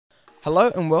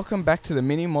Hello and welcome back to the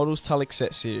Minimodels Tulloch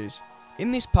set series. In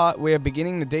this part we are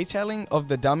beginning the detailing of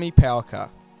the dummy power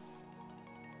car.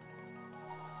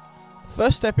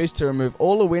 First step is to remove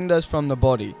all the windows from the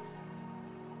body.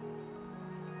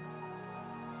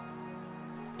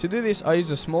 To do this I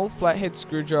use a small flathead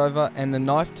screwdriver and the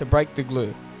knife to break the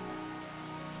glue.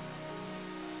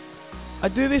 I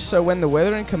do this so when the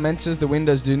weathering commences the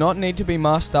windows do not need to be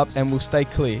masked up and will stay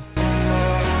clear.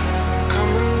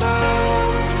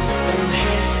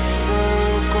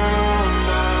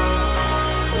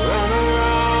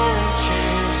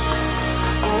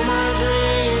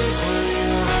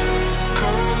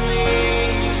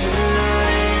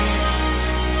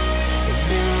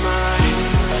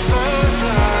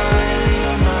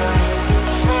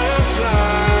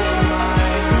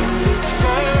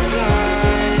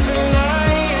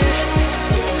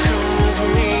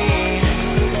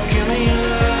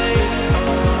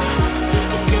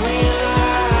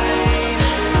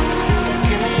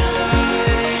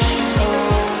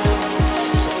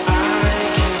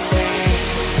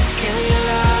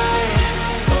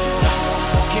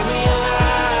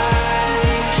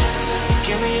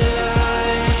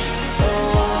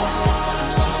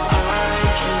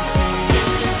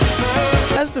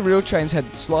 As the real trains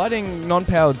had sliding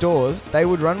non-powered doors, they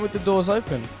would run with the doors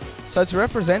open. So to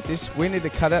represent this, we need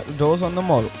to cut out the doors on the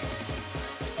model.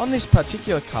 On this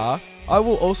particular car, I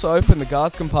will also open the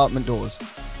guards compartment doors.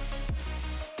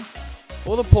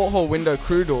 For the porthole window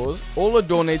crew doors, all the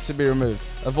door needs to be removed,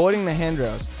 avoiding the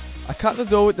handrails. I cut the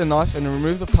door with the knife and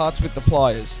remove the parts with the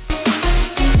pliers.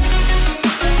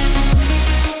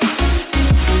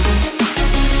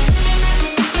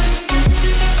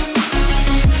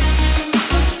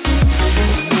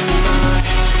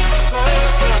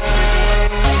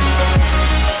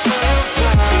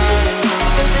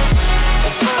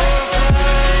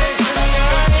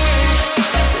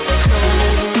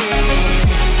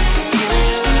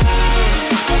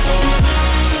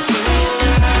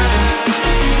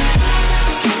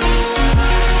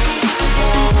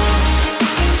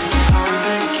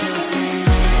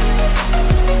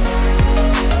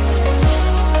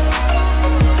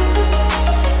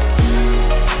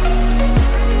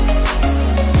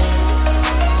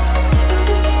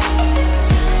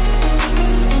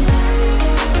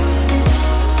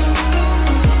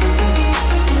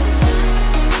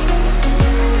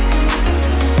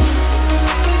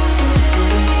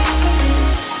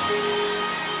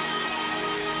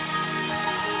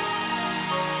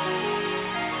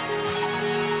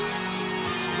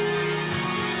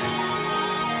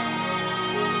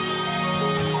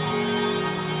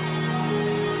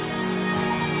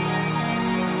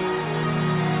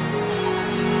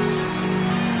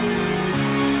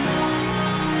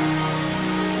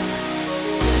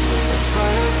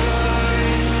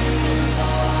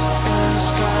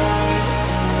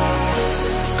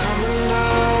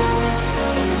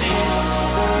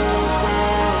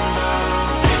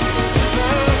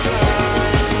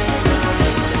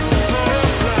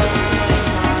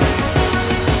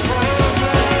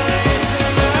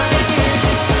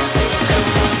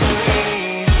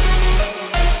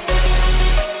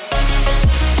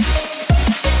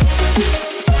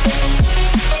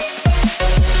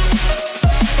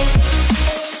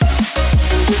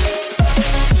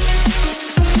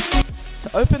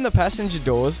 To open the passenger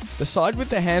doors, the side with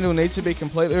the handle needs to be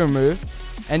completely removed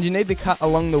and you need to cut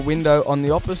along the window on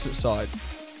the opposite side.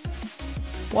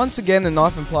 Once again the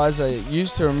knife and pliers are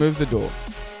used to remove the door.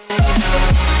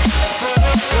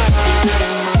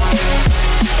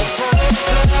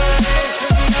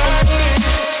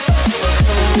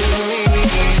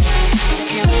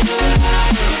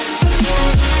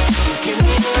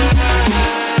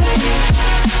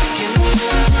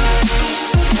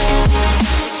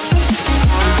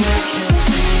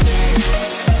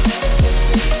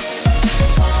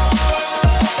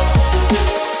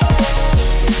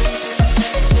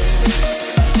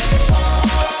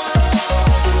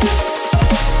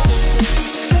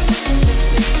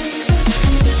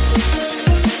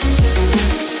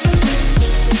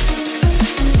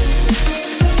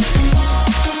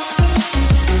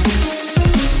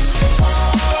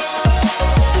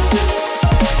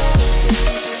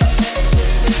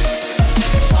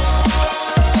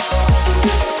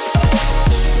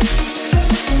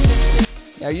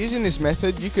 Now using this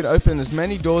method you could open as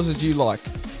many doors as you like.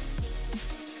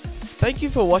 Thank you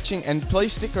for watching and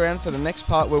please stick around for the next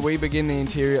part where we begin the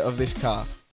interior of this car.